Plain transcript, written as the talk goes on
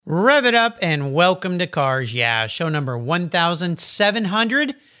Rev it up and welcome to Cars Yeah, show number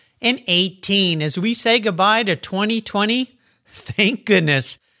 1718. As we say goodbye to 2020, thank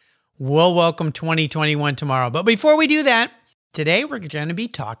goodness, we'll welcome 2021 tomorrow. But before we do that, today we're going to be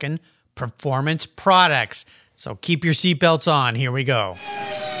talking performance products. So keep your seatbelts on. Here we go.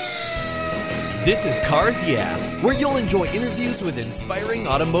 This is Cars Yeah, where you'll enjoy interviews with inspiring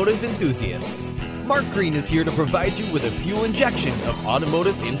automotive enthusiasts. Mark Green is here to provide you with a fuel injection of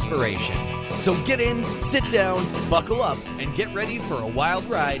automotive inspiration. So get in, sit down, buckle up, and get ready for a wild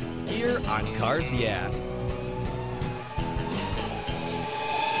ride here on Cars Yeah.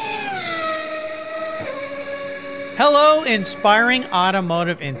 Hello, inspiring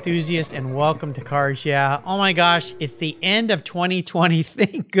automotive enthusiasts, and welcome to Cars Yeah. Oh my gosh, it's the end of 2020.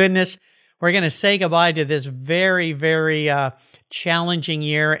 Thank goodness. We're going to say goodbye to this very, very challenging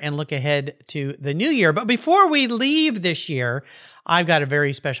year and look ahead to the new year. But before we leave this year, I've got a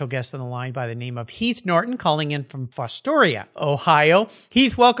very special guest on the line by the name of Heath Norton, calling in from Fostoria, Ohio.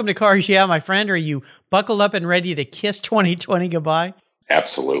 Heath, welcome to Cars Yeah, my friend. Are you buckled up and ready to kiss 2020 goodbye?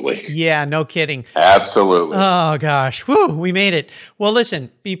 Absolutely. Yeah, no kidding. Absolutely. Oh, gosh. Whew, we made it. Well,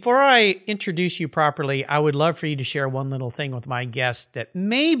 listen, before I introduce you properly, I would love for you to share one little thing with my guest that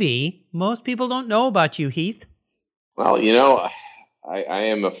maybe most people don't know about you, Heath. Well, I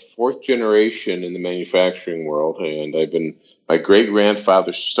am a fourth generation in the manufacturing world, and my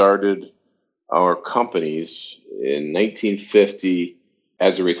great-grandfather started our companies in 1950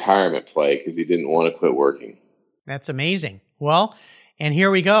 as a retirement play because he didn't want to quit working. That's amazing. Well, and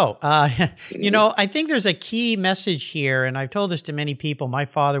here we go. I think there's a key message here, and I've told this to many people. My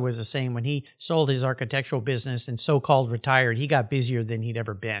father was the same. When he sold his architectural business and so-called retired, he got busier than he'd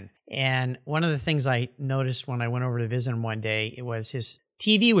ever been. And one of the things I noticed when I went over to visit him one day, it was his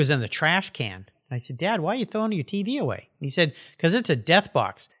TV was in the trash can. And I said, Dad, why are you throwing your TV away? And he said, because it's a death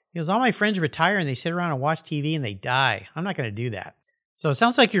box. He goes, all my friends retire and they sit around and watch TV and they die. I'm not going to do that. So it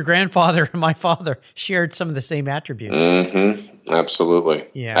sounds like your grandfather and my father shared some of the same attributes. Mm-hmm. Absolutely.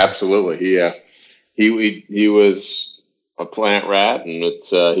 Yeah. Absolutely. He was a plant rat, and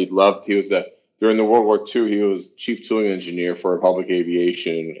during the World War II, he was chief tooling engineer for public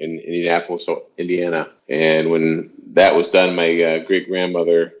aviation in Indianapolis, Indiana. And when that was done, my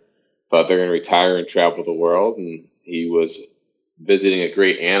great-grandmother thought they're going to retire and travel the world. And he was visiting a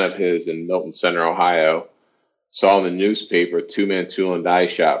great aunt of his in Milton Center, Ohio. Saw in the newspaper a two-man tool and die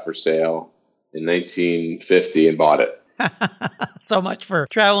shop for sale in 1950 and bought it. So much for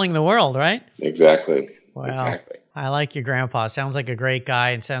traveling the world, right? Exactly. Wow. Exactly. I like your grandpa. Sounds like a great guy,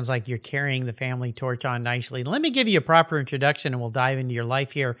 and sounds like you're carrying the family torch on nicely. Let me give you a proper introduction, and we'll dive into your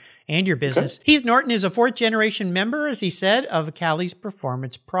life here and your business. Okay. Heath Norton is a fourth-generation member, as he said, of Callie's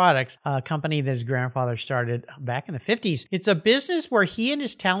Performance Products, a company that his grandfather started back in the 50s. It's a business where he and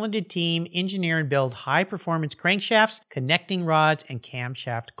his talented team engineer and build high-performance crankshafts, connecting rods, and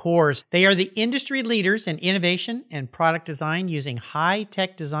camshaft cores. They are the industry leaders in innovation and product design using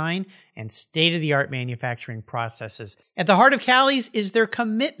high-tech design and state-of-the-art manufacturing processes. At the heart of Callie's is their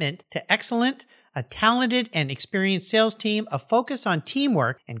commitment to excellence, a talented and experienced sales team, a focus on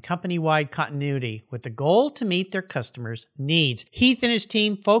teamwork, and company-wide continuity with the goal to meet their customers' needs. Heath and his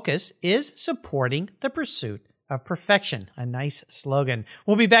team focus is supporting the pursuit of perfection, a nice slogan.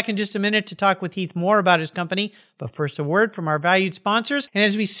 We'll be back in just a minute to talk with Heath more about his company, but first a word from our valued sponsors. And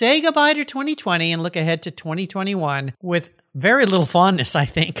as we say goodbye to 2020 and look ahead to 2021 with very little fondness, I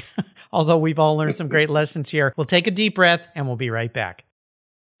think, although we've all learned some great lessons here, we'll take a deep breath and we'll be right back.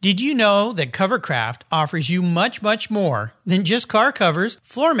 Did you know that Covercraft offers you much, much more than just car covers,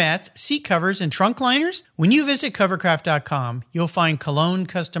 floor mats, seat covers, and trunk liners? When you visit covercraft.com, you'll find Cologne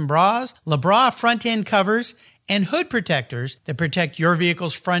custom bras, LeBras front-end covers, and hood protectors that protect your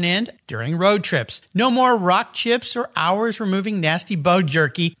vehicle's front end during road trips. No more rock chips or hours removing nasty bug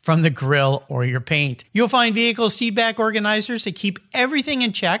jerky from the grill or your paint. You'll find vehicle seat back organizers that keep everything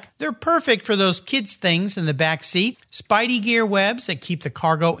in check. They're perfect for those kids' things in the back seat. Spidey gear webs that keep the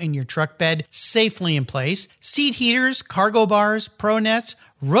cargo in your truck bed safely in place. Seat heaters, cargo bars, pro nets,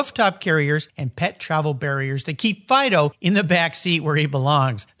 rooftop carriers, and pet travel barriers that keep Fido in the back seat where he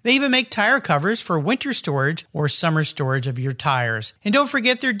belongs. They even make tire covers for winter storage or summer storage of your tires. And don't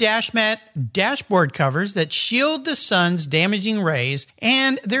forget their dash mat dashboard covers that shield the sun's damaging rays,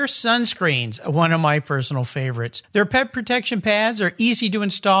 and their sunscreens, one of my personal favorites. Their pet protection pads are easy to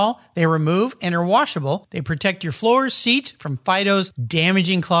install. They remove and are washable. They protect your floors, seats from Fido's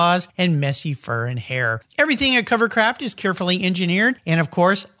damaging claws and messy fur and hair. Everything at Covercraft is carefully engineered, and of course,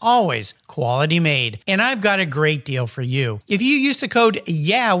 course, always quality made. And I've got a great deal for you. If you use the code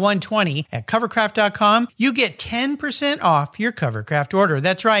YEAH120 at covercraft.com, you get 10% off your Covercraft order.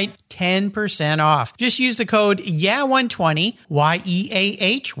 That's right, 10% off. Just use the code YEAH120,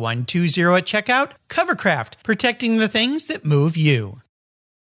 YEAH120 at checkout. Covercraft, protecting the things that move you.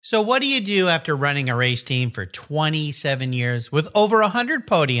 So what do you do after running a race team for 27 years with over 100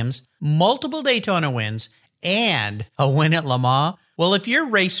 podiums, multiple Daytona wins, and a win at Le Mans? Well, if you're a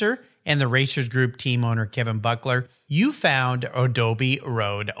racer and the Racers Group team owner Kevin Buckler, you found Adobe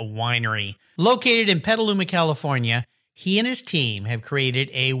Road Winery. Located in Petaluma, California, he and his team have created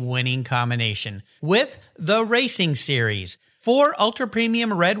a winning combination with the Racing Series, 4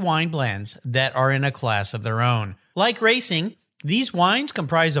 ultra-premium red wine blends that are in a class of their own. Like racing, these wines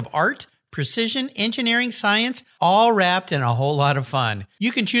comprise of art, precision, engineering, science, all wrapped in a whole lot of fun.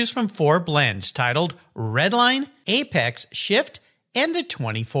 You can choose from 4 blends titled Redline, Apex, Shift, and the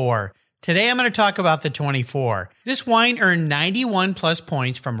 24. Today I'm going to talk about the 24. This wine earned 91 plus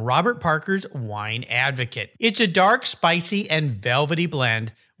points from Robert Parker's Wine Advocate. It's a dark, spicy, and velvety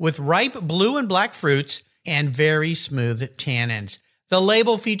blend with ripe blue and black fruits and very smooth tannins. The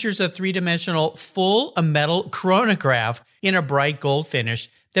label features a 3-dimensional full metal chronograph in a bright gold finish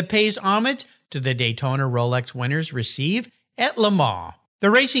that pays homage to the Daytona Rolex winners receive at Le Mans.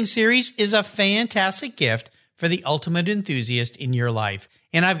 The Racing Series is a fantastic gift for the ultimate enthusiast in your life,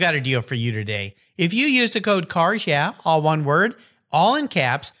 and I've got a deal for you today. If you use the code CARSYEAH, all one word, all in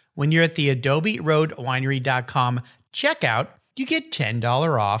caps, when you're at the AdobeRoadWinery.com checkout, you get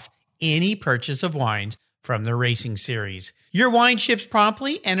 $10 off any purchase of wines from the Racing Series. Your wine ships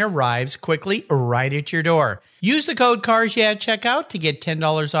promptly and arrives quickly right at your door. Use the code CARSYEAH at checkout to get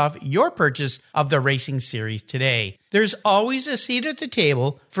 $10 off your purchase of the Racing Series today. There's always a seat at the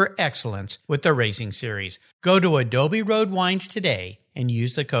table for excellence with the Racing Series. Go to Adobe Road Wines today and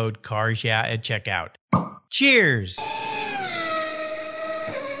use the code CARSYEAH at checkout. Cheers!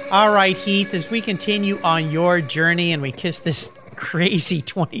 All right, Heath, as we continue on your journey and we kiss this crazy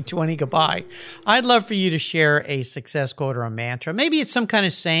 2020 goodbye, I'd love for you to share a success quote or a mantra. Maybe it's some kind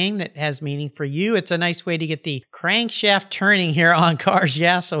of saying that has meaning for you. It's a nice way to get the crankshaft turning here on Cars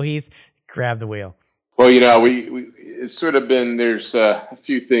Yeah. So Heath, grab the wheel. Well, we it's sort of been, there's a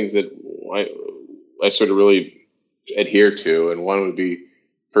few things that I sort of really adhere to, and one would be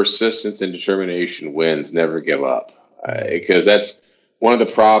persistence and determination wins, never give up. Because that's one of the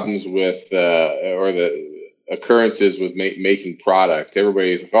problems with, or the occurrences with making product.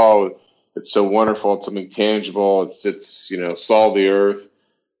 Everybody's like, oh, it's so wonderful, it's something tangible, it's salt of the earth.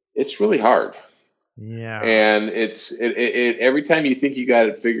 It's really hard. Yeah. And it's every time you think you got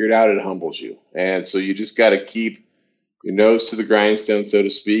it figured out, it humbles you. And so you just got to keep your nose to the grindstone, so to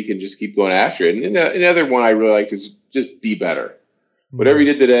speak, and just keep going after it. And another one I really like is just be better. Whatever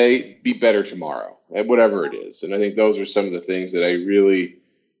you did today, be better tomorrow, at whatever it is. And I think those are some of the things that I really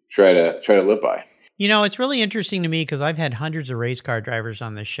try to live by. It's really interesting to me because I've had hundreds of race car drivers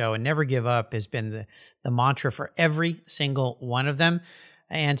on this show, and never give up has been the mantra for every single one of them.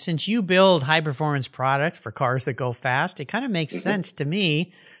 And since you build high performance product for cars that go fast, it kind of makes sense to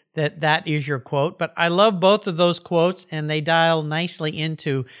me that is your quote. But I love both of those quotes, and they dial nicely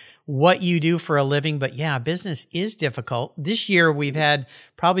into what you do for a living. But yeah, business is difficult. This year we've had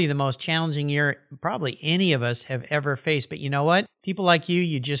probably the most challenging year probably any of us have ever faced. But you know what? People like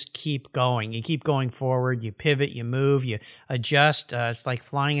you just keep going. You keep going forward. You pivot, you move, you adjust. It's like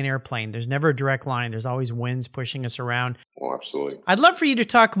flying an airplane. There's never a direct line. There's always winds pushing us around. Oh, absolutely. I'd love for you to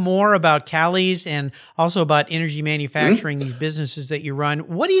talk more about Callies and also about energy manufacturing, these businesses that you run.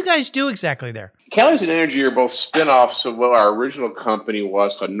 What do you guys do exactly there? Callies and Energy are both spin-offs of what our original company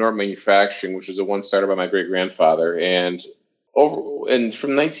was called Norton Manufacturing, which was the one started by my great-grandfather. And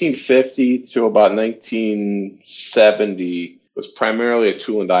from 1950 to about 1970 was primarily a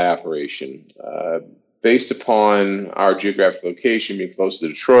tool and die operation. Based upon our geographic location being close to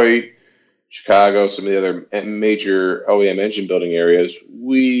Detroit, Chicago, some of the other major OEM engine building areas,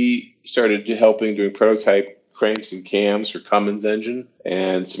 we started doing prototype cranks and cams for Cummins engine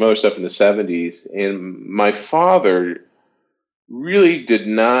and some other stuff in the 70s. And my father really did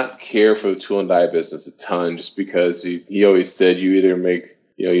not care for the tool and die business a ton, just because he always said you either make,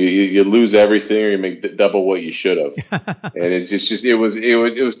 you lose everything or you make double what you should have. And it's just it was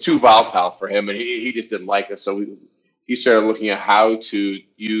too volatile for him, and he just didn't like it. So he started looking at how to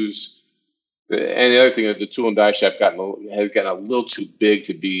use. And the other thing is the tool and die shop had gotten a little too big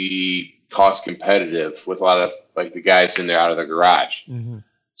to be cost competitive with a lot of like the guys in there out of the garage. Mm-hmm.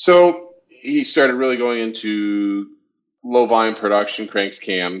 So he started really going into low volume production, cranks,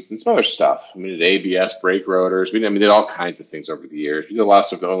 cams, and some other stuff. I mean, did ABS, brake rotors. We did all kinds of things over the years. We did a lot of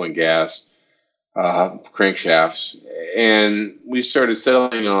stuff with oil and gas, crankshafts, and we started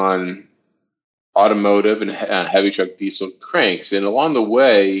settling on automotive and heavy truck diesel cranks. And along the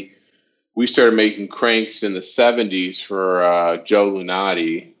way, we started making cranks in the 70s for Joe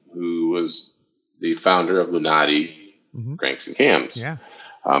Lunati, who was the founder of Lunati Cranks and Cams. Yeah.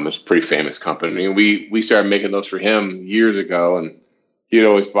 It's a pretty famous company. And we started making those for him years ago. And he'd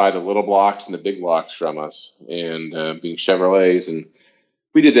always buy the little blocks and the big blocks from us, and being Chevrolets. And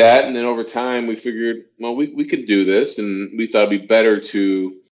we did that. And then over time, we figured, well, we could do this. And we thought it'd be better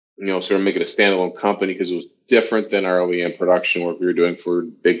to, sort of make it a standalone company, because it was different than our OEM production work we were doing for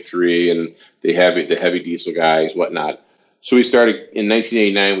Big Three and the heavy diesel guys, whatnot. So we started in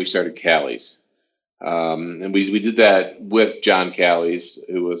 1989. We started Callies, and we did that with John Callies,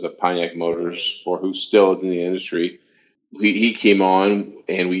 who was a Pontiac Motors who still is in the industry. He came on,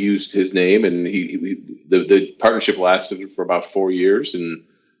 and we used his name, and the partnership lasted for about 4 years, and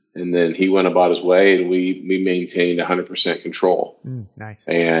then he went about his way, and we maintained 100% control. Nice.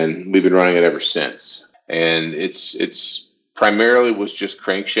 And we've been running it ever since. And it's primarily was just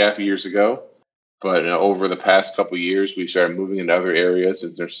crankshaft years ago, but over the past couple of years, we started moving into other areas,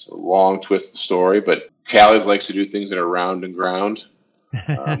 and there's a long twist of the story. But Callies likes to do things that are round and ground.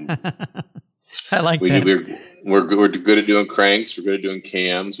 I like that. We're good at doing cranks. We're good at doing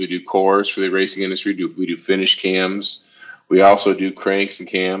cams. We do cores for the racing industry. We do finished cams. We also do cranks and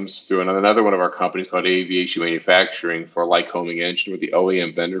cams through another one of our companies called Aviation Manufacturing for Lycoming Engine. We're the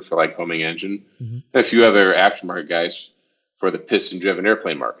OEM vendor for Lycoming Engine, and a few other aftermarket guys for the piston-driven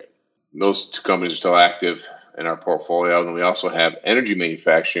airplane market. Those two companies are still active in our portfolio. And then we also have Energy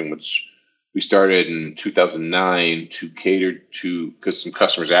Manufacturing, which we started in 2009 to cater to, because some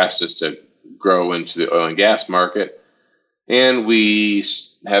customers asked us to grow into the oil and gas market. And we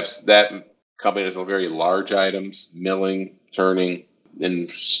have that company does very large items, milling, turning,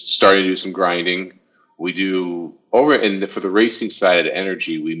 and starting to do some grinding. We do for the racing side of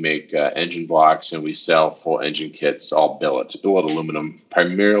Energy, we make engine blocks, and we sell full engine kits, all billet aluminum,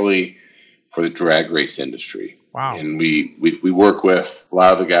 primarily for the drag race industry. Wow. And we work with a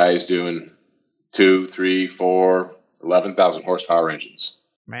lot of the guys doing 2, 3, 4, 11,000 horsepower engines.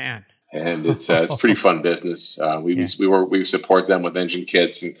 Man. And it's pretty fun business. We support them with engine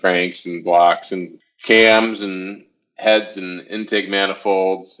kits and cranks and blocks and cams and heads and intake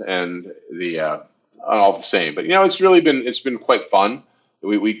manifolds and the all the same. But it's been quite fun.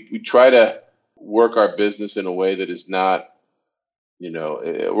 We try to work our business in a way that is not,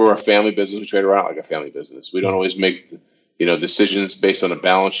 we're a family business. We try to run it like a family business. We don't always make decisions based on a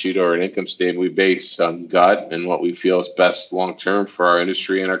balance sheet or an income statement. We base on gut and what we feel is best long-term for our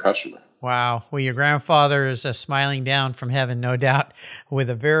industry and our customer. Wow. Well, your grandfather is smiling down from heaven, no doubt, with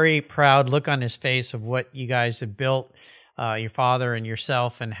a very proud look on his face of what you guys have built, your father and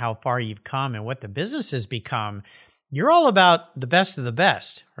yourself, and how far you've come and what the business has become. You're all about the best of the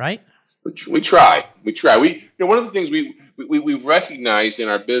best, right? We try. One of the things we've recognized in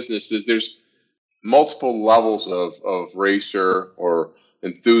our business is there's multiple levels of racer or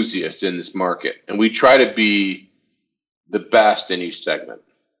enthusiasts in this market. And we try to be the best in each segment.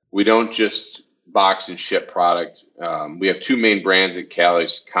 We don't just box and ship product. We have two main brands at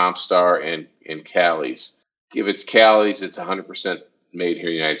Callies, Compstar and Callies. If it's Callies, it's 100% made here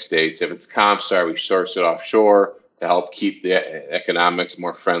in the United States. If it's Compstar, we source it offshore to help keep the economics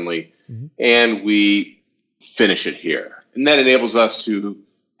more friendly. And we finish it here. And that enables us to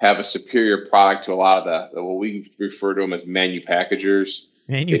have a superior product to a lot of the what we refer to them as manufacturers.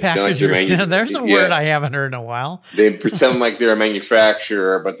 Manufacturers. There's a word I haven't heard in a while. They pretend like they're a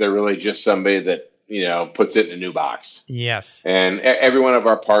manufacturer, but they're really just somebody that puts it in a new box. Yes. And every one of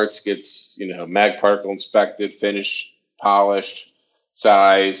our parts gets mag particle inspected, finished, polished,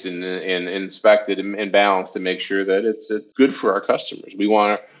 sized, and inspected and balanced to make sure that it's good for our customers. We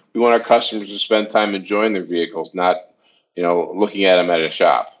want our customers to spend time enjoying their vehicles, not looking at them at a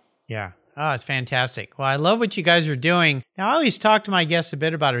shop. Yeah. Oh, it's fantastic. Well, I love what you guys are doing. Now, I always talk to my guests a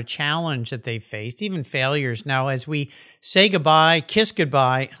bit about a challenge that they've faced, even failures. Now, as we say goodbye, kiss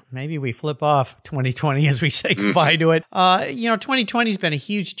goodbye, maybe we flip off 2020 as we say goodbye to it. 2020 has been a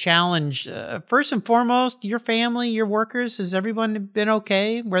huge challenge. First and foremost, your family, your workers, has everyone been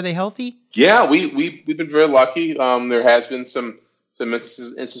okay? Were they healthy? Yeah, we've been very lucky. There has been some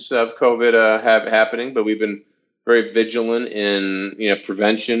instances of COVID happening, but we've been very vigilant in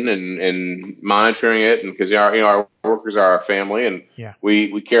prevention and monitoring it, and because our workers are our family, and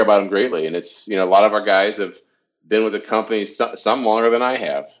we care about them greatly. And it's a lot of our guys have been with the company some longer than I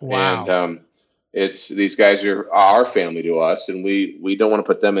have. Wow. And it's these guys are our family to us, and we don't want to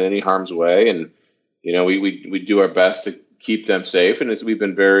put them in any harm's way. And we do our best to keep them safe. And as we've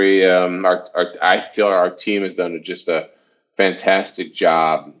been very, I feel our team has done just a fantastic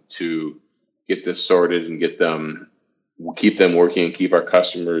job to get this sorted and keep them working and keep our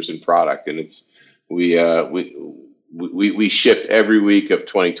customers in product. And we shipped every week of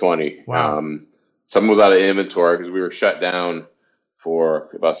 2020. Wow. Some was out of inventory because we were shut down for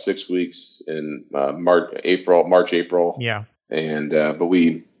about 6 weeks in March, April. Yeah. And but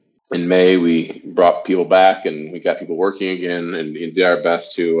in May we brought people back and we got people working again and did our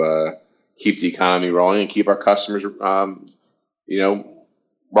best to keep the economy rolling and keep our customers,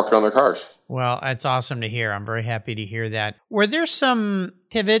 working on their cars. Well, that's awesome to hear. I'm very happy to hear that. Were there some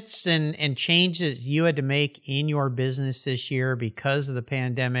pivots and changes you had to make in your business this year because of the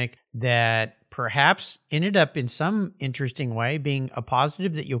pandemic that perhaps ended up in some interesting way being a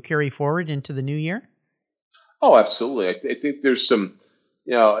positive that you'll carry forward into the new year? Oh, absolutely. I think there's some,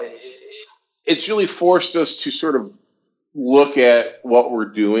 it's really forced us to sort of look at what we're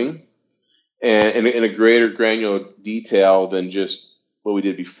doing and in a greater granular detail than just what we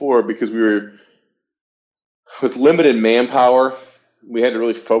did before, because we were with limited manpower. We had to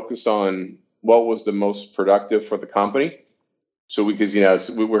really focus on what was the most productive for the company. So because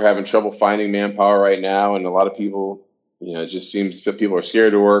we're having trouble finding manpower right now, and a lot of people, it just seems that people are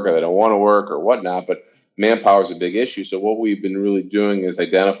scared to work or they don't want to work or whatnot. But manpower is a big issue. So what we've been really doing is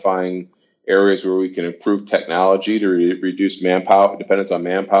identifying areas where we can improve technology to reduce manpower dependence on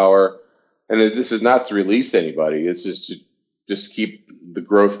manpower. And this is not to release anybody; it's just keep the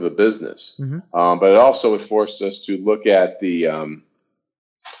growth of the business. Mm-hmm. But it also forced us to look at the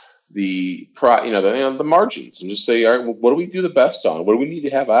margins and just say, all right, well, what do we do the best on? What do we need to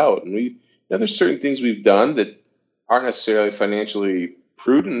have out? And there's certain things we've done that aren't necessarily financially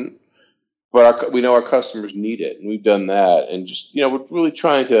prudent, but we know our customers need it, and we've done that. And just we're really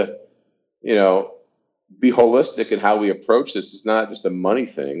trying to be holistic in how we approach this. It's not just a money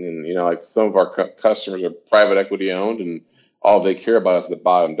thing. And like some of our customers are private equity owned, and all they care about is the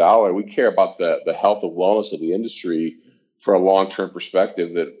bottom dollar. We care about the health and wellness of the industry for a long-term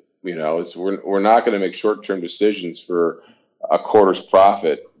perspective. That we're not going to make short-term decisions for a quarter's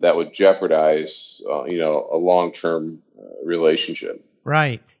profit that would jeopardize a long-term relationship.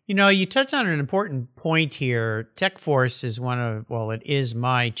 Right. You touched on an important point here. TechForce is it is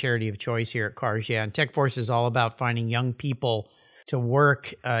my charity of choice here at Cars Yeah. And TechForce is all about finding young people to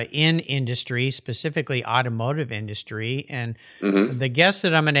work in industry, specifically automotive industry. And the guest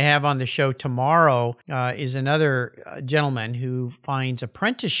that I'm going to have on the show tomorrow is another gentleman who finds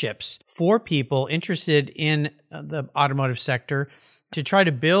apprenticeships for people interested in the automotive sector to try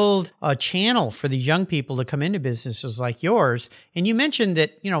to build a channel for the young people to come into businesses like yours. And you mentioned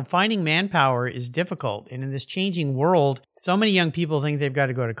that, finding manpower is difficult. And in this changing world, so many young people think they've got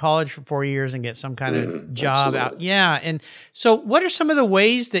to go to college for 4 years and get some kind of job out. Yeah. And so what are some of the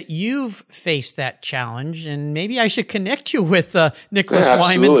ways that you've faced that challenge? And maybe I should connect you with Nicholas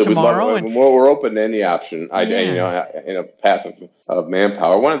Wyman tomorrow. We're open to any option. In a path of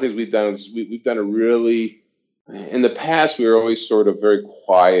manpower. One of the things we've done is we've done a really, in the past, we were always sort of very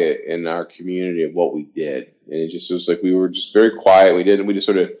quiet in our community of what we did. And it just was like we were just very quiet. We just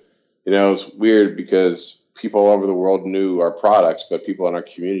sort of, it's weird because people all over the world knew our products, but people in our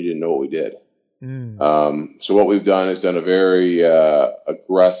community didn't know what we did. So what we've done is done a very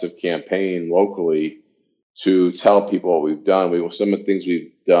aggressive campaign locally to tell people what we've done. Some of the things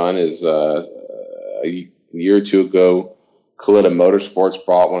we've done is a year or two ago, Kalitta Motorsports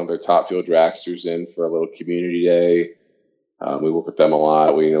brought one of their top field dragsters in for a little community day. We work with them a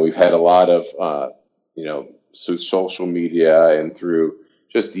lot. We've had a lot of, through social media and through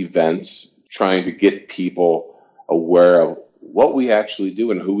just events, trying to get people aware of what we actually do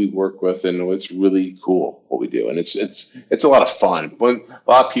and who we work with, and it's really cool what we do. And it's a lot of fun. When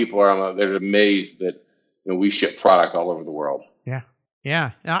a lot of people they're amazed that we ship product all over the world.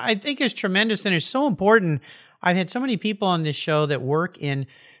 Yeah. Now, I think it's tremendous, and it's so important. I've had so many people on this show that work in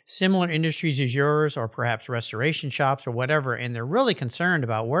similar industries as yours, or perhaps restoration shops or whatever, and they're really concerned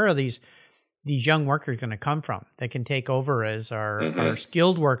about where are these young workers going to come from that can take over as our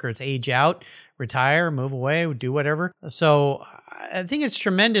skilled workers age out, retire, move away, do whatever. So I think it's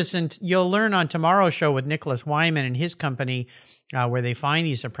tremendous, and you'll learn on tomorrow's show with Nicholas Wyman and his company where they find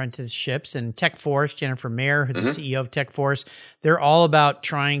these apprenticeships. And TechForce, Jennifer Mayer, who's the CEO of TechForce, they're all about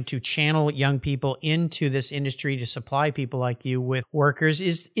trying to channel young people into this industry to supply people like you with workers.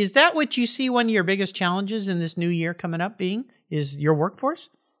 Is that what you see one of your biggest challenges in this new year coming up being, is your workforce?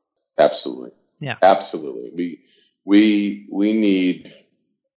 Absolutely. Yeah. Absolutely. We need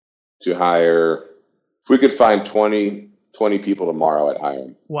to hire. If we could find 20 people tomorrow, I'd hire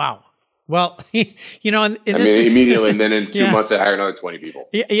them. Wow. Well, and immediately, and then in 2 months, I hire another 20 people.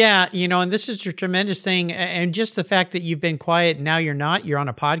 Yeah, and this is a tremendous thing. And just the fact that you've been quiet and now you're not, you're on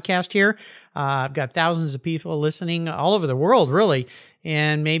a podcast here. I've got thousands of people listening all over the world, really.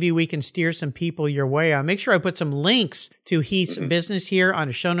 And maybe we can steer some people your way. I'll make sure I put some links to Heath's business here on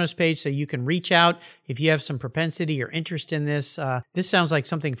a show notes page so you can reach out if you have some propensity or interest in this. This sounds like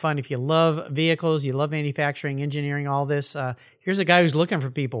something fun. If you love vehicles, you love manufacturing, engineering, all this, here's a guy who's looking for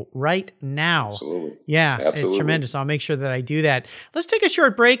people right now. Absolutely. Yeah, Absolutely. It's tremendous. I'll make sure that I do that. Let's take a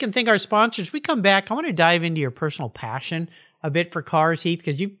short break and thank our sponsors. We come back. I want to dive into your personal passion a bit for cars, Heath,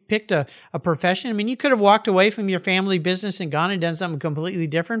 because you picked a profession. I mean, you could have walked away from your family business and gone and done something completely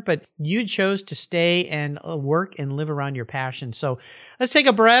different, but you chose to stay and work and live around your passion. So let's take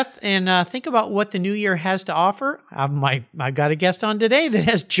a breath and think about what the new year has to offer. I've got a guest on today that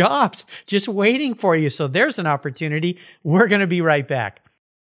has jobs just waiting for you. So there's an opportunity. We're going to be right back.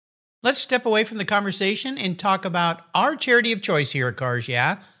 Let's step away from the conversation and talk about our charity of choice here at Cars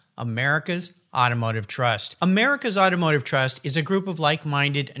Yeah, America's Automotive Trust. America's Automotive Trust is a group of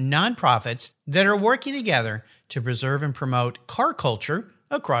like-minded nonprofits that are working together to preserve and promote car culture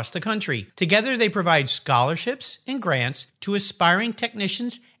across the country. Together, they provide scholarships and grants to aspiring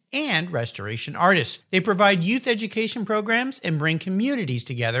technicians and restoration artists. They provide youth education programs and bring communities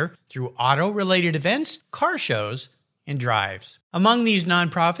together through auto-related events, car shows, and drives. Among these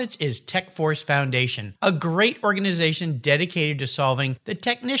nonprofits is TechForce Foundation, a great organization dedicated to solving the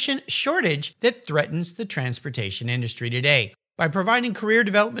technician shortage that threatens the transportation industry today. By providing career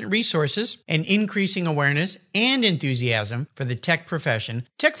development resources and increasing awareness and enthusiasm for the tech profession,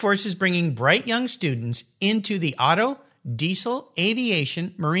 TechForce is bringing bright young students into the auto, diesel,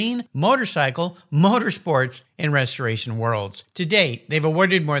 aviation, marine, motorcycle, motorsports, and restoration worlds. To date, they've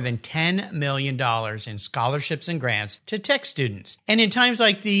awarded more than $10 million in scholarships and grants to tech students. And in times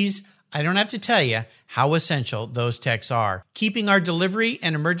like these, I don't have to tell you how essential those techs are, keeping our delivery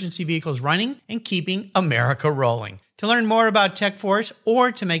and emergency vehicles running and keeping America rolling. To learn more about TechForce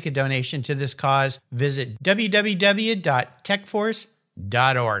or to make a donation to this cause, visit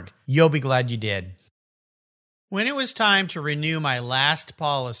www.techforce.org. You'll be glad you did. When it was time to renew my last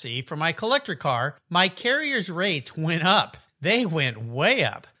policy for my collector car, my carrier's rates went up. They went way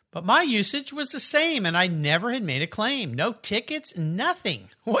up. But my usage was the same and I never had made a claim. No tickets, nothing.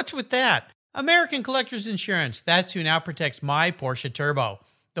 What's with that? American Collectors Insurance, that's who now protects my Porsche Turbo.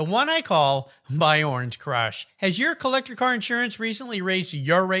 The one I call my Orange Crush. Has your collector car insurance recently raised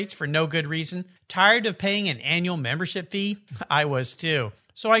your rates for no good reason? Tired of paying an annual membership fee? I was too.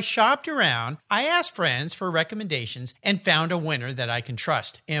 So I shopped around, I asked friends for recommendations, and found a winner that I can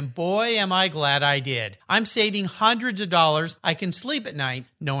trust. And boy, am I glad I did. I'm saving hundreds of dollars. I can sleep at night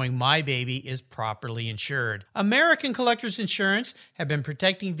knowing my baby is properly insured. American Collectors Insurance have been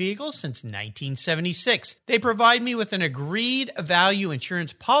protecting vehicles since 1976. They provide me with an agreed value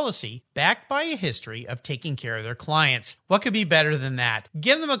insurance policy backed by a history of taking care of their clients. What could be better than that?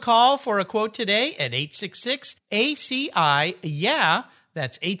 Give them a call for a quote today at 866-ACI-YEAH.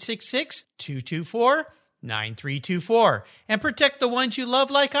 That's 866-224-9324. And protect the ones you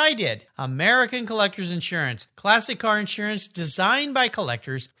love like I did. American Collectors Insurance. Classic car insurance designed by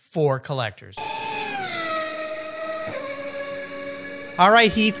collectors for collectors. All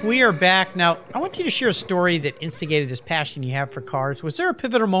right, Heath, we are back. Now, I want you to share a story that instigated this passion you have for cars. Was there a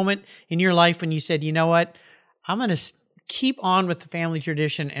pivotal moment in your life when you said, you know what, I'm going to keep on with the family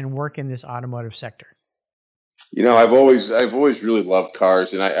tradition and work in this automotive sector? You know, I've always really loved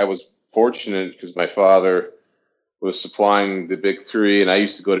cars, and I was fortunate because my father was supplying the big three, and I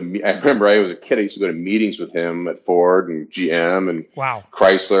used to go to. I remember I was a kid. I used to go to meetings with him at Ford and GM and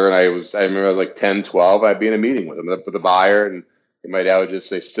Chrysler, and I remember I was like 10, 12. I'd be in a meeting with him, with a buyer, and my dad would just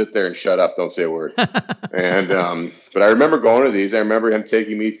say, "Sit there and shut up, don't say a word." And but I remember going to these. I remember him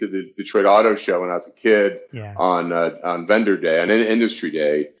taking me to the Detroit Auto Show when I was a kid on vendor day, on industry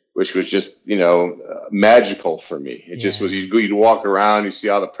day, which was just, magical for me. It just was, you'd walk around, you see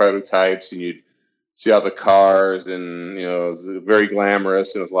all the prototypes, and you'd see all the cars, and, it was very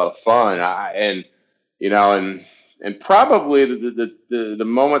glamorous, and it was a lot of fun. And probably the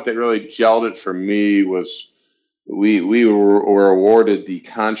moment that really gelled it for me was we were awarded the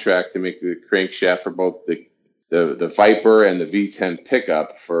contract to make the crankshaft for both the Viper and the V10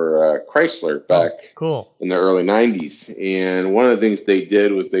 pickup for Chrysler back in the early 90s. And one of the things they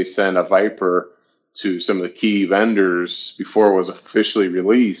did was they sent a Viper to some of the key vendors before it was officially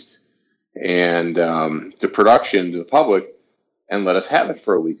released and to production, to the public, and let us have it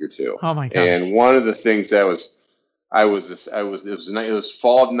for a week or two. Oh, my gosh. And one of the things that was it was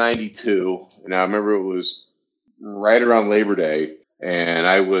fall of '92, and I remember it was right around Labor Day, and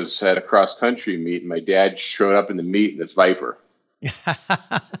I was at a cross country meet, and my dad showed up in the meet in this Viper.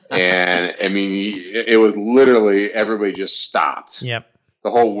 And I mean, it was literally everybody just stopped. Yep. The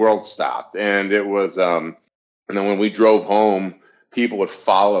whole world stopped. And it was, and then when we drove home, people would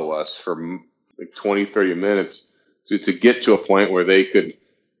follow us for like 20, 30 minutes to get to a point where they could,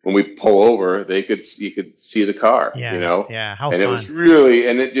 when we pull over, you could see the car, Yeah. you know? Yeah. How and fun. it was really,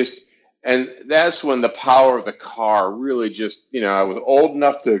 and that's when the power of the car really just, you know, I was old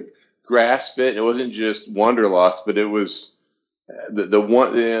enough to grasp it. It wasn't just wanderlust, but it was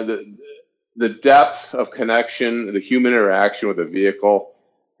the depth of connection, the human interaction with a vehicle,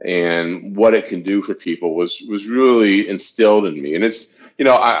 and what it can do for people was really instilled in me. And it's, you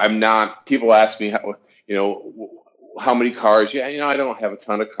know, I'm not. People ask me how many cars. Yeah, you know, I don't have a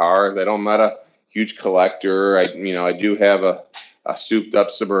ton of cars. I'm not a huge collector. I do have a souped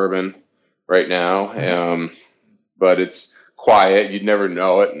up Suburban right now, but it's quiet. You'd never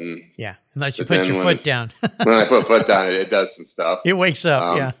know it. And yeah, unless you put your foot down. When I put foot down, it does some stuff. It wakes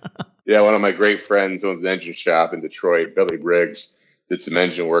up. Yeah. Yeah, one of my great friends owns an engine shop in Detroit, Billy Briggs. Did some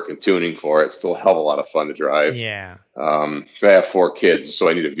engine work and tuning for it. Still a hell of a lot of fun to drive. Yeah. So I have 4 kids, so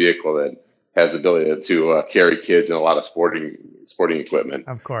I need a vehicle that has the ability to carry kids and a lot of sporting equipment.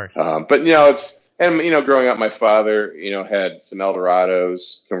 Of course. But you know, growing up, my father, you know, had some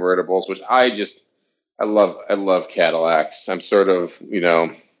Eldorados, convertibles, which I love Cadillacs. I'm sort of, you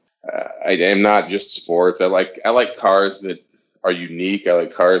know, I am not just sports. I like cars that are unique. I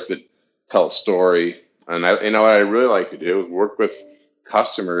like cars that tell a story. And what I really like to do is work with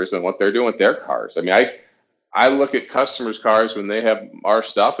customers and what they're doing with their cars. I mean, I look at customers' cars when they have our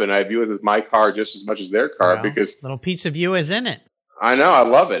stuff, and I view it as my car just as much as their car, because little piece of you is in it. I know, I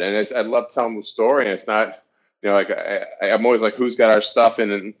love it, and I love telling the story. And it's not, you know, like I'm always like, who's got our stuff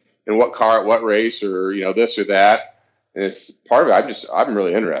in what car at what race, or you know, this or that. And it's part of it. I'm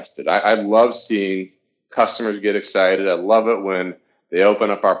really interested. I love seeing customers get excited. I love it when they open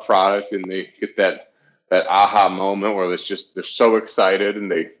up our product and they get that aha moment where they're so excited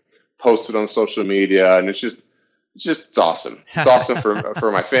and they post it on social media, and it's awesome. It's awesome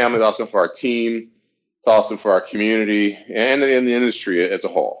for my family. It's awesome for our team. It's awesome for our community and in the industry as a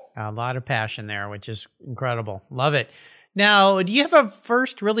whole. A lot of passion there, which is incredible. Love it. Now, do you have a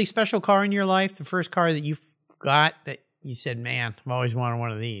first really special car in your life? The first car that you got that you said, "Man, I've always wanted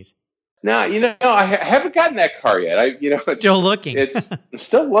one of these." No, you know, I haven't gotten that car yet. Still looking. I'm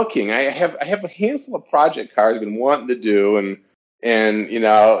still looking. I have a handful of project cars I've been wanting to do, and you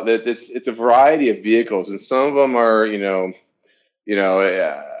know, that it's a variety of vehicles, and some of them are,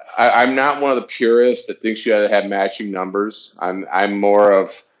 I'm not one of the purists that thinks you have to have matching numbers. I'm more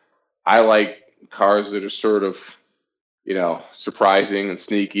of, I like cars that are sort of, you know, surprising and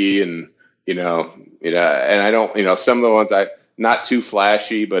sneaky, and and I don't, some of the ones not too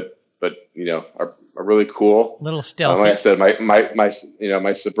flashy, but you know, are really cool. Little stealthy. Like I said,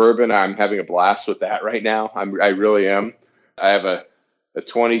 my Suburban, I'm having a blast with that right now. I really am. I have a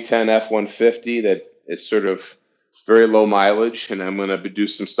 2010 F-150 that is sort of very low mileage, and I'm going to do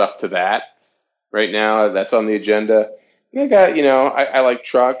some stuff to that right now. That's on the agenda. And I got, I like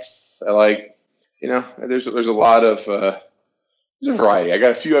trucks. I like, there's a lot of, there's a variety. I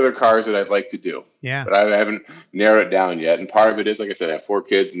got a few other cars that I'd like to do. Yeah. But I haven't narrowed it down yet. And part of it is, like I said, I have 4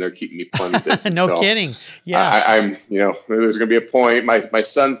 kids and they're keeping me plenty busy. No kidding. Yeah. I'm, there's going to be a point. My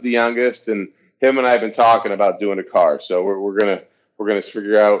son's the youngest, and him and I have been talking about doing a car. So we're going to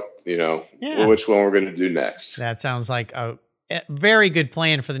figure out, which one we're going to do next. That sounds like a very good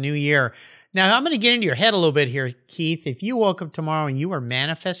plan for the new year. Now, I'm going to get into your head a little bit here, Keith. If you woke up tomorrow and you were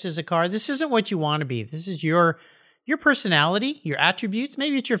manifest as a car, this isn't what you want to be. This is your personality, your attributes.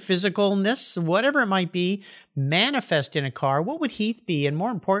 Maybe it's your physicalness, whatever it might be, manifest in a car. What would Heath be? And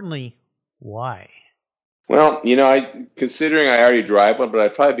more importantly, why? Well, considering I already drive one, but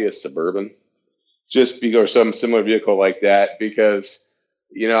I'd probably be a Suburban, or some similar vehicle like that, because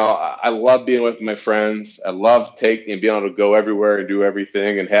I love being with my friends. I love being able to go everywhere and do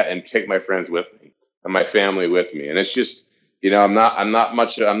everything, and take my friends with me and my family with me. And it's just, I'm not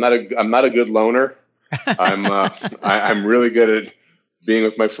a good loner. I'm really good at being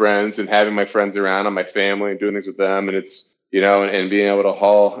with my friends and having my friends around and my family and doing things with them. And it's, and being able to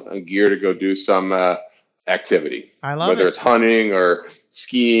haul gear to go do some activity. I love whether it's hunting or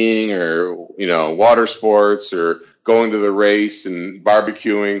skiing or, water sports or going to the race and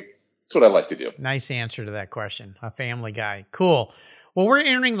barbecuing. That's what I like to do. Nice answer to that question. A family guy. Cool. Well, we're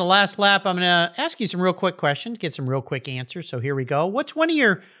entering the last lap. I'm going to ask you some real quick questions, get some real quick answers. So here we go. What's one of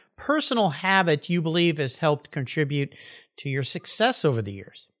your personal habit you believe has helped contribute to your success over the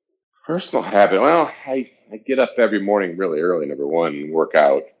years? Personal habit. Well, I get up every morning really early, number one, and work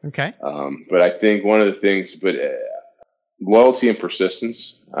out. Okay. But I think one of the things, loyalty and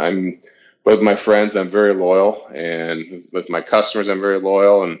persistence. With my friends, I'm very loyal, and with my customers, I'm very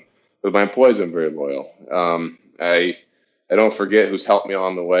loyal, and with my employees, I'm very loyal. I don't forget who's helped me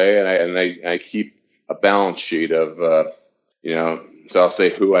along the way, and I keep a balance sheet of so I'll say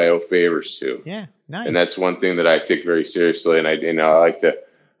who I owe favors to. Yeah, nice. And that's one thing that I take very seriously, and I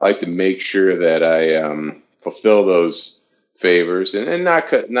like to make sure that I fulfill those favors, and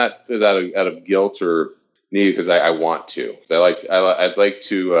not out of guilt or need, because I want to. I'd like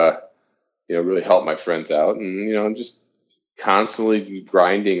to really help my friends out, and just constantly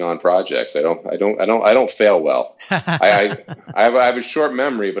grinding on projects. I don't fail well. I have a short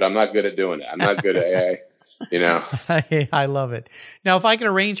memory, but I'm not good at doing it. I'm not good at I love it. Now, if I could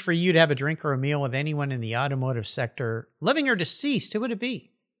arrange for you to have a drink or a meal with anyone in the automotive sector, living or deceased, who would it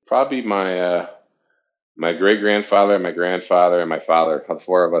be? Probably my great-grandfather, my grandfather, and my father. The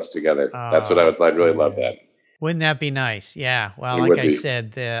four of us together. That's what I'd really love that. Wouldn't that be nice? Yeah. Well, like I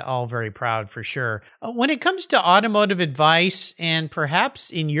said, they're all very proud for sure. When it comes to automotive advice, and perhaps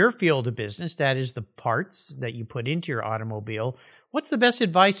in your field of business, that is the parts that you put into your automobile, what's the best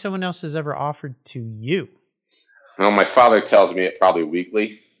advice someone else has ever offered to you? Well, my father tells me it probably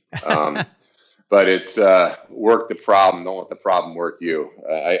weekly, but it's work the problem, don't let the problem work you.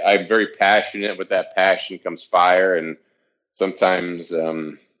 I'm very passionate. With that passion comes fire, and sometimes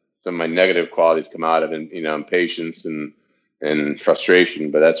some of my negative qualities come out of impatience and frustration.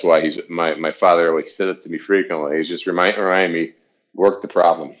 But that's why my father always said it to me frequently. He's just remind me, work the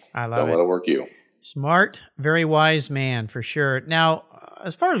problem. I love it. Don't let it work you. Smart, very wise man for sure. Now,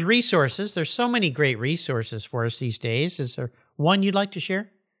 as far as resources, there's so many great resources for us these days. Is there one you'd like to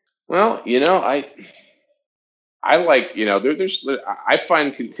share? Well, I like, I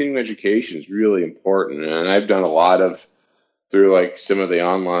find continuing education is really important, and I've done a lot through like some of the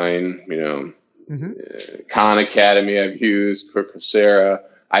online, Khan Academy I've used, Coursera.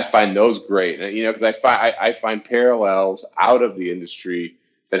 I find those great, because I find parallels out of the industry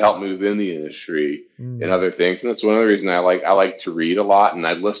that help me within the industry and other things. And that's one of the reasons I like to read a lot, and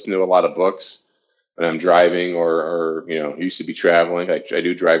I listen to a lot of books when I'm driving or used to be traveling. I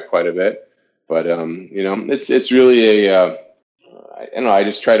do drive quite a bit, but it's really I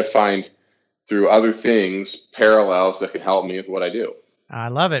just try to find through other things parallels that can help me with what I do. I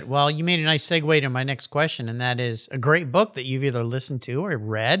love it. Well, you made a nice segue to my next question, and that is a great book that you've either listened to or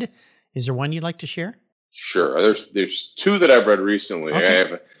read. Is there one you'd like to share? Sure. There's two that I've read recently.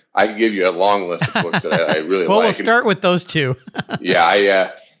 Okay. I can give you a long list of books that I really well, like. We'll start with those two.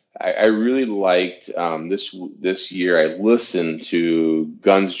 Yeah, I really liked this year. I listened to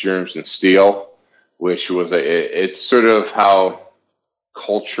Guns, Germs, and Steel, which was it's sort of how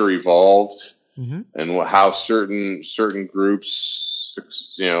culture evolved and how certain groups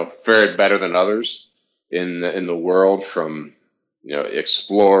fared better than others in the world, from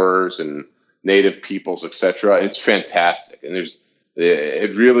explorers and native peoples, etc. It's fantastic, and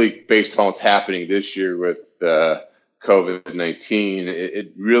it really, based on what's happening this year with COVID-19,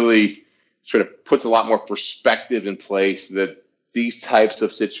 it really sort of puts a lot more perspective in place that these types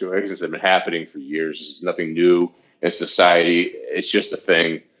of situations have been happening for years. It's nothing new in society. It's just a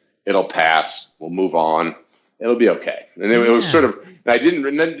thing. It'll pass. We'll move on. It'll be okay. And then it was sort of, I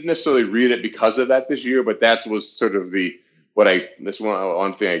didn't necessarily read it because of that this year, but that was sort of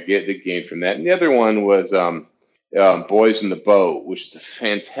one thing I gained from that. And the other one was Boys in the Boat, which is a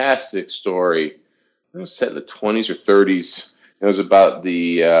fantastic story. It was set in the 20s or 30s. It was about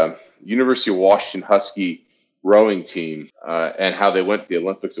the University of Washington Husky rowing team and how they went to the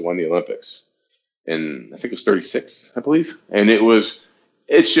Olympics and won the Olympics. And I think it was 36, I believe. And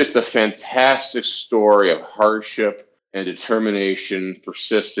it's just a fantastic story of hardship and determination,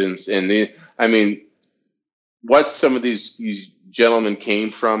 persistence. And what some of these gentlemen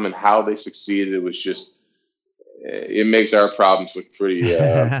came from and how they succeeded was just, it makes our problems look pretty,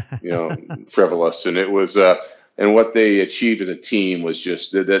 frivolous. And it was, and what they achieved as a team was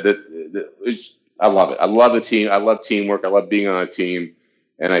just, I love it. I love the team. I love teamwork. I love being on a team.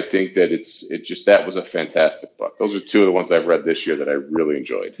 And I think that that was a fantastic book. Those are two of the ones I've read this year that I really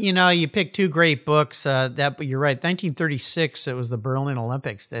enjoyed. You picked two great books. But you're right. 1936, it was the Berlin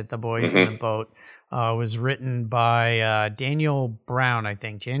Olympics that the Boys in the Boat. was written by Daniel Brown, I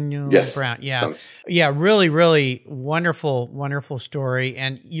think. Daniel Brown. Yeah. Yeah, really, really wonderful, wonderful story.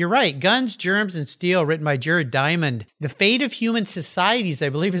 And you're right. Guns, Germs, and Steel, written by Jared Diamond. The Fate of Human Societies, I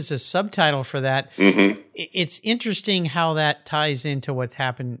believe, is the subtitle for that. Mm-hmm. It's interesting how that ties into what's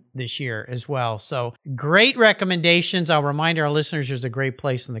happened this year as well. So great recommendations. I'll remind our listeners there's a great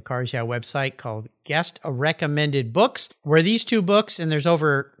place on the Cars Yeah website called Guest Recommended Books, where these two books, and there's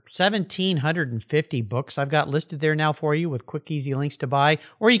over 1,750 books I've got listed there now for you with quick, easy links to buy,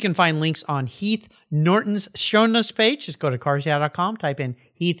 or you can find links on Heath Norton's show notes page. Just go to carsyeah.com, type in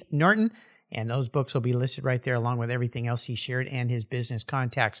Heath Norton, and those books will be listed right there along with everything else he shared and his business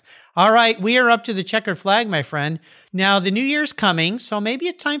contacts. All right, we are up to the checkered flag, my friend. Now, the new year's coming, so maybe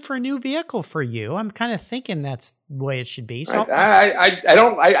it's time for a new vehicle for you. I'm kind of thinking that's the way it should be. So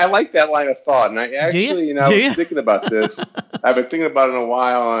I like that line of thought, and I actually, I was thinking about this. I've been thinking about it in a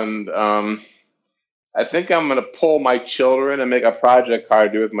while, and I think I'm going to pull my children and make a project car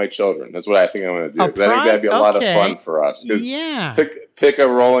to do with my children. That's what I think I'm going to do. I think that'd be a lot of fun for us. Yeah. Pick a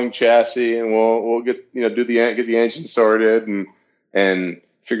rolling chassis, and we'll get get the engine sorted and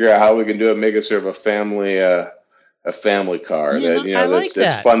figure out how we can do it. Make it sort of a family car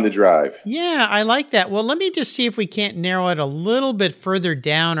that's fun to drive. Yeah, I like that. Well, let me just see if we can't narrow it a little bit further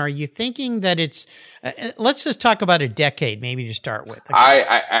down. Are you thinking that it's? Let's just talk about a decade, maybe to start with.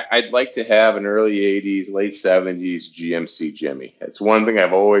 I'd like to have an early '80s, late '70s GMC Jimmy. It's one thing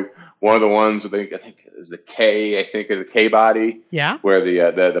I've always. One of the ones I think is the K. I think of the K body. Yeah. Where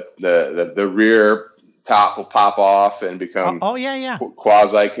the rear top will pop off and become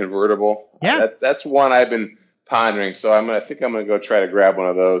quasi convertible. Yeah. That's one I've been pondering. So I think I'm gonna go try to grab one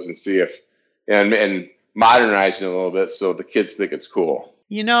of those and see if and modernize it a little bit so the kids think it's cool.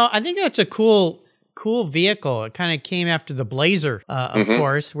 I think that's a cool vehicle. It kind of came after the Blazer, of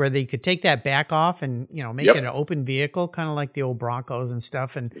course, where they could take that back off and, make it an open vehicle, kind of like the old Broncos and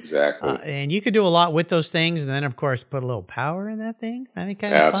stuff. And exactly. And you could do a lot with those things. And then, of course, put a little power in that thing. I mean,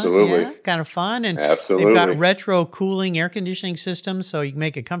 kind of absolutely. fun. Yeah, kind of fun. And absolutely. They've got retro cooling air conditioning systems, so you can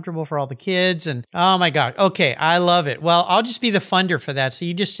make it comfortable for all the kids. And oh my God. Okay. I love it. Well, I'll just be the funder for that. So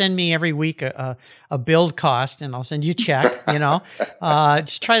you just send me every week a build cost and I'll send you a check,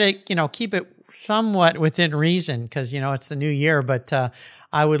 just try to, keep it somewhat within reason because, it's the new year, but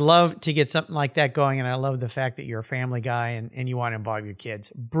I would love to get something like that going. And I love the fact that you're a family guy and you want to involve your kids.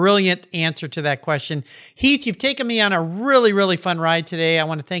 Brilliant answer to that question. Heath, you've taken me on a really, really fun ride today. I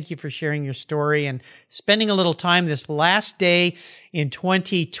want to thank you for sharing your story and spending a little time this last day in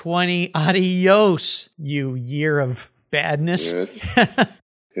 2020. Adios, you year of badness. Yes.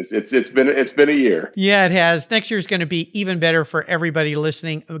 It's been a year. Yeah, it has. Next year is going to be even better for everybody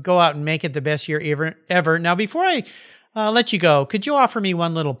listening. Go out and make it the best year ever. Now, before I let you go, could you offer me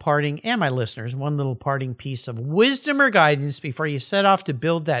one little parting, and my listeners, one little parting piece of wisdom or guidance before you set off to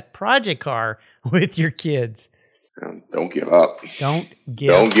build that project car with your kids? Don't give up. Don't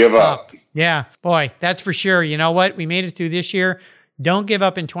give up. Yeah, boy, that's for sure. You know what? We made it through this year. Don't give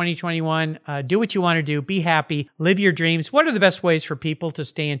up in 2021. Do what you want to do. Be happy. Live your dreams. What are the best ways for people to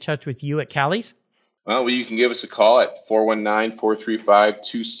stay in touch with you at Callies? Well, you can give us a call at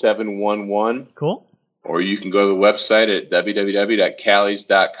 419-435-2711. Cool. Or you can go to the website at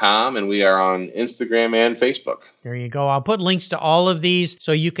www.callies.com, and we are on Instagram and Facebook. There you go. I'll put links to all of these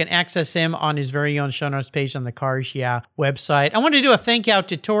so you can access him on his very own show notes page on the Cars Yeah website. I want to do a thank you out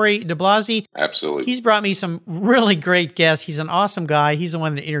to Tori DeBlasi. Absolutely. He's brought me some really great guests. He's an awesome guy. He's the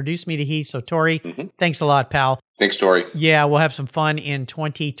one that introduced me to Heath. So Tori, thanks a lot, pal. Thanks, Tori. Yeah, we'll have some fun in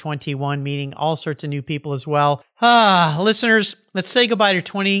 2021, meeting all sorts of new people as well. Listeners, let's say goodbye to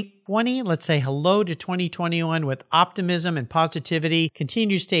 2020. Let's say hello to 2021 with optimism and positivity.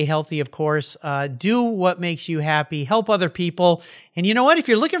 Continue to stay healthy, of course. Do what makes you happy. Help other people. And you know what? If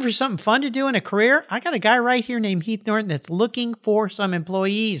you're looking for something fun to do in a career, I got a guy right here named Heath Norton that's looking for some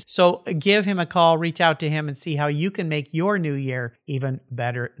employees. So give him a call, reach out to him, and see how you can make your new year even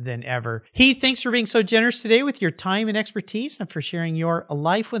better than ever. Heath, thanks for being so generous today with your time and expertise and for sharing your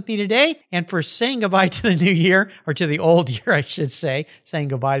life with me today and for saying goodbye to the new year, or to the old year, I should say, saying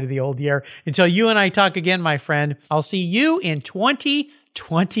goodbye to the old year. Until you and I talk again, my friend, I'll see you in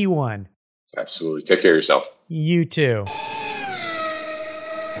 2021. Absolutely. Take care of yourself. You too.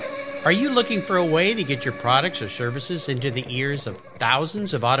 Are you looking for a way to get your products or services into the ears of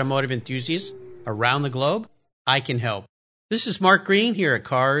thousands of automotive enthusiasts around the globe? I can help. This is Mark Green here at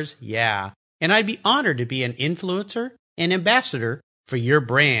Cars Yeah, and I'd be honored to be an influencer and ambassador for your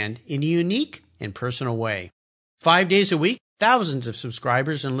brand in a unique and personal way. 5 days a week, thousands of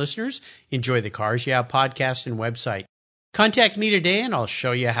subscribers and listeners enjoy the Cars Yeah podcast and website. Contact me today and I'll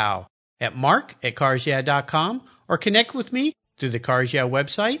show you how. at mark@carsyeah.com or connect with me through the Cars Yeah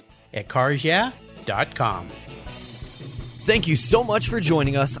website at carsyeah.com. Thank you so much for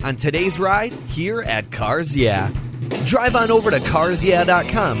joining us on today's ride here at Cars Yeah. Drive on over to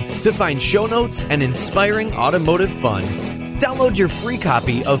carsyeah.com to find show notes and inspiring automotive fun. Download your free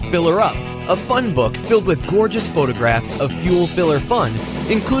copy of Filler Up, a fun book filled with gorgeous photographs of fuel filler fun,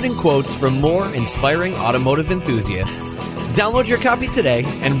 including quotes from more inspiring automotive enthusiasts. Download your copy today,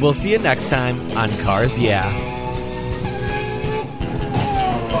 and we'll see you next time on Cars Yeah.